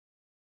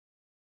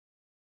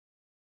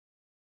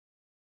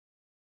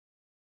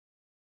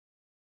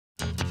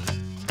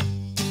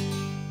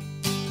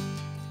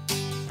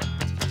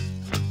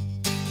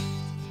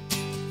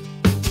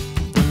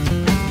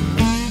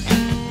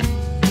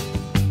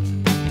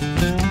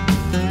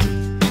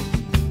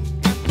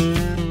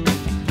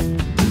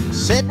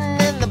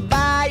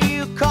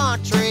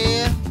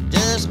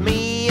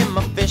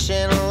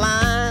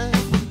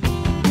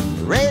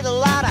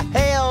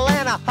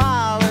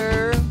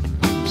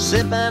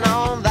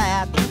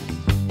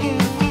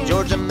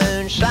Georgia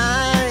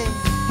moonshine.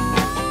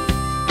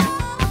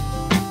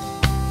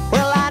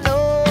 Well, I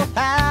know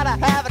how to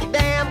have a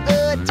damn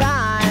good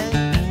time.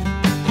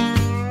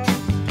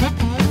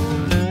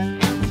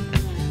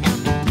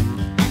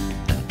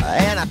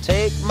 And I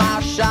take my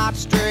shot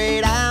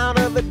straight out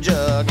of a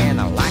jug, and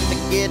I like to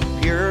get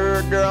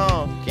pure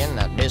drunk in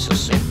that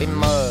Mississippi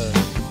mud.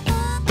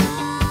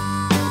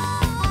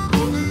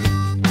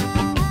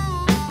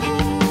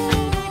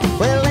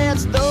 Well,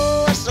 let's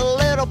throw us a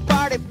little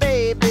party,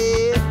 baby.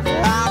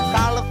 I'll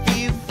call a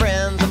few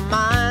friends of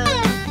mine.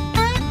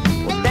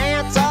 We'll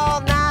dance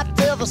all night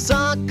till the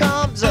sun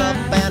comes up,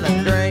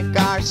 and drink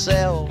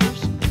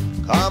ourselves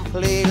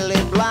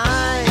completely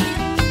blind.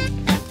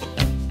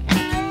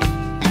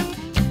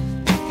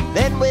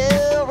 Then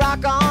we'll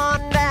rock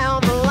on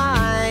down the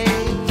line.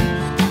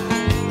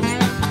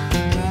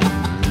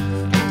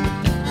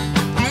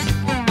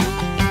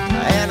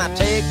 And I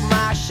take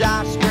my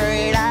shot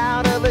straight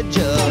out of a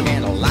jug,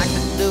 and I like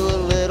to do a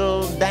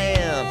little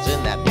dance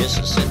in that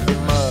Mississippi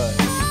mud.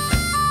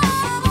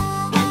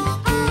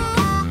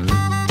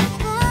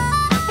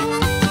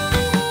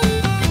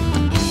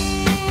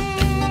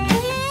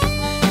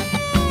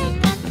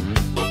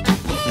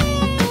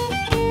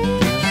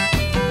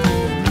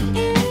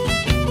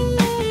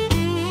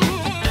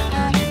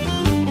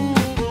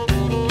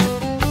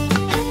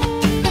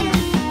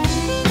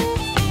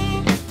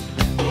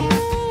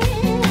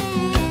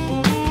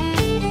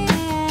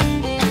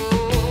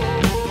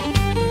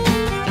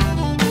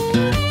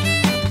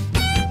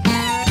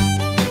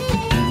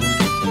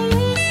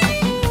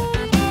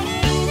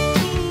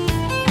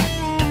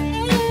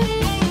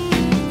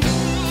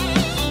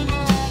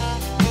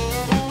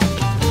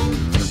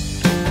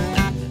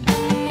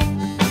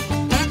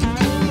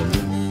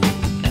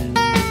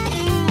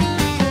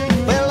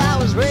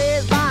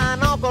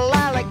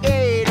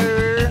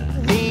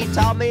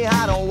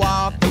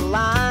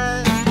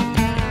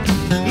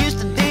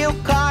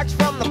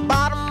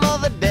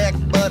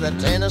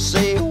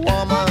 Tennessee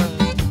woman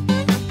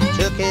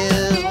took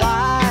his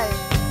life,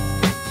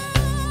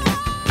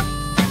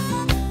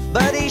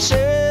 but he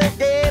sure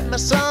gave me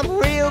some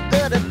real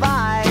good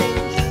advice.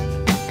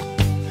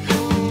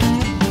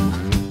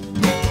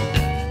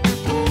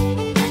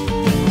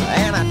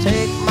 And I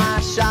take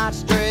my shot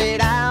straight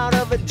out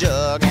of a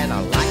jug, and I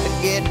like to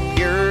get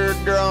pure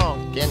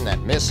drunk in that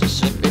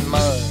Mississippi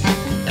mud.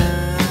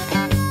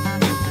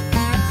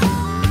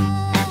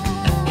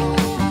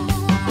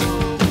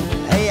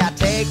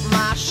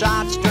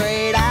 Shot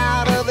straight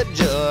out of a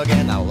jug,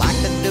 and I like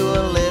to do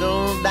a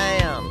little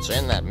dance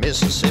in that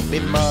Mississippi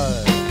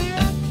mud.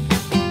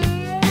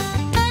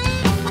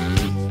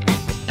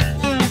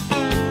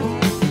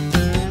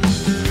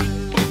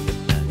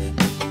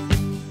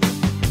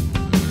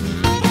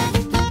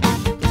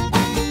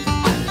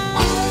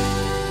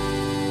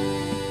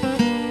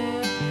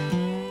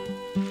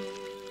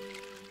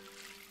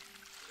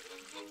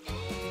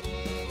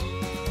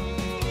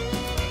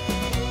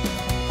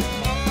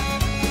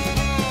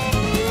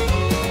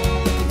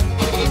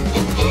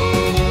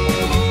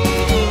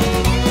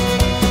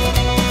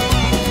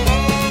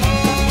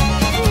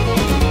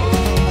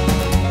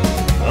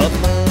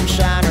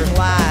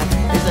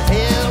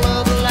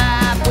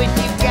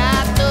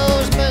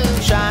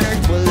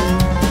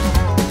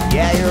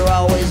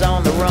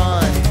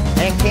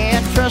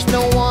 Trust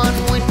no one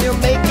when you're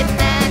making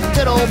that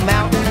good old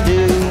Mountain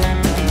Dew.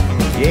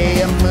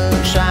 Yeah, a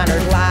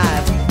moonshiner's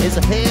life is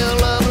a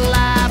hell of a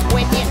life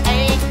when you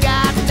ain't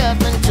got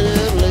nothing to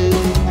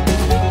lose.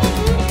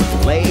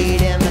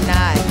 Late in the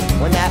night,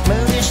 when that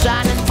moon is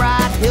shining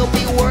bright, he'll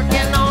be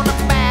working on a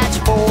batch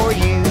for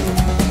you.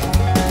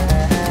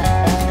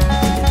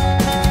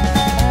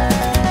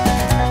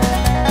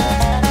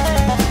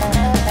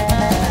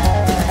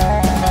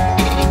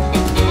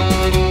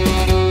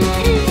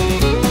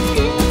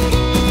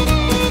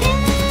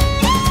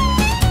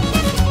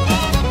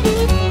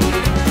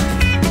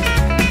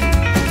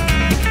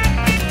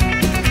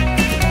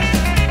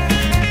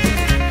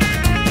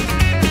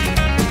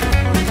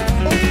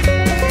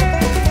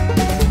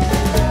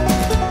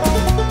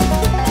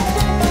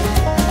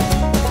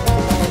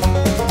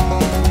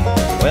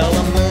 Well,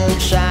 a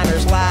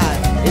moonshiner's life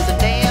is a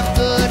damn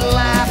good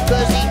life,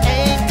 'cause he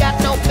ain't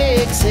got no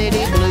big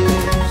city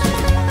blues.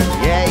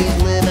 Yeah,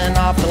 he's living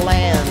off the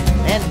land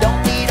and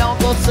don't need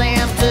Uncle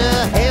Sam to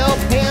help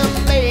him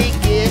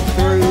make it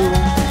through.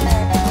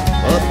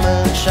 A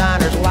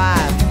moonshiner's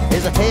life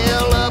is a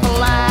hell